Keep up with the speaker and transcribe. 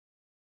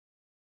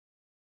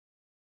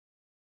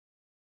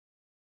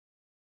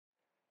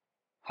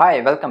Hi,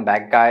 welcome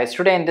back guys.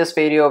 Today in this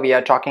video we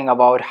are talking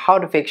about how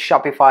to fix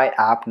Shopify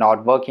app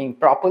not working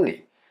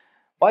properly.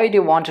 Why do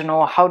you want to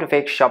know how to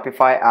fix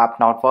Shopify app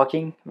not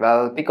working?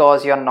 Well,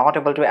 because you're not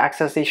able to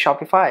access the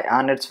Shopify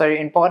and it's very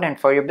important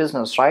for your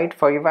business, right?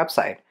 For your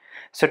website.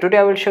 So today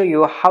I will show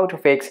you how to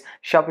fix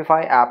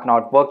Shopify app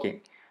not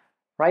working.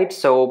 Right,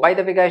 so by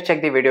the way guys,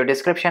 check the video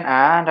description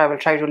and I will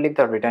try to leave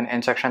the written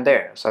instruction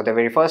there. So the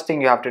very first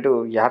thing you have to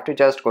do, you have to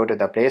just go to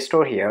the Play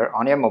Store here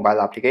on your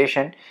mobile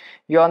application.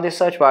 You on the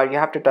search bar, you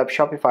have to type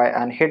Shopify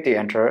and hit the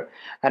enter,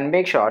 and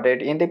make sure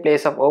that in the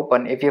place of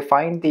open, if you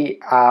find the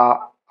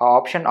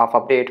option of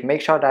update, make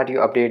sure that you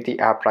update the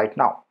app right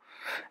now.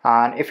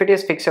 And if it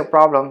is fix your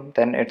problem,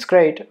 then it's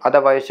great.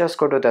 Otherwise, just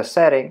go to the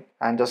setting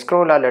and just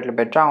scroll a little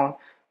bit down,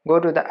 go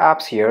to the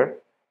apps here.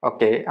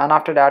 Okay, and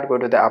after that go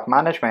to the app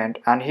management,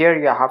 and here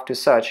you have to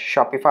search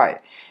Shopify.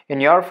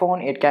 In your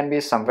phone it can be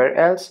somewhere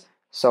else,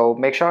 so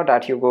make sure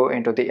that you go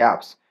into the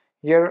apps.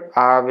 Here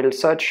I will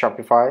search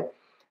Shopify.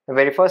 The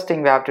very first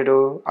thing we have to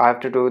do, I have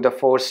to do the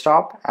force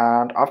stop,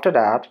 and after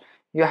that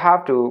you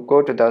have to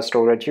go to the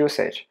storage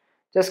usage.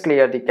 Just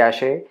clear the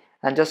cache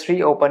and just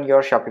reopen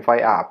your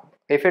Shopify app.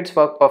 If it's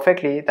worked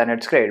perfectly, then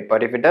it's great,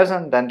 but if it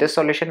doesn't, then this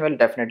solution will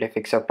definitely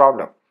fix your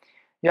problem.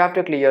 You have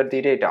to clear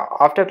the data.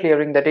 After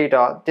clearing the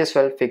data, this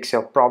will fix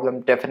your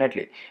problem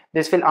definitely.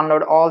 This will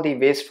unload all the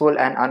wasteful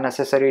and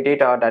unnecessary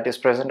data that is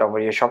present over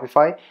your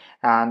Shopify,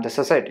 and this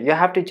is it. You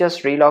have to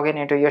just re-log in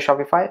into your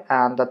Shopify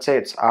and that's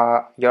it.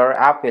 Your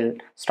app will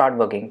start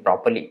working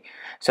properly.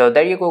 So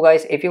there you go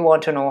guys. If you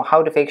want to know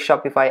how to fix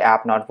Shopify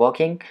app not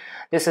working,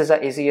 this is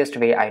the easiest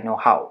way I know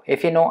how.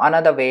 If you know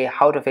another way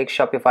how to fix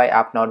Shopify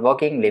app not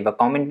working, leave a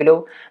comment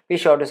below. Be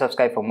sure to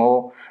subscribe for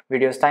more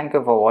videos. Thank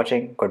you for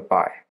watching.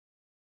 Goodbye.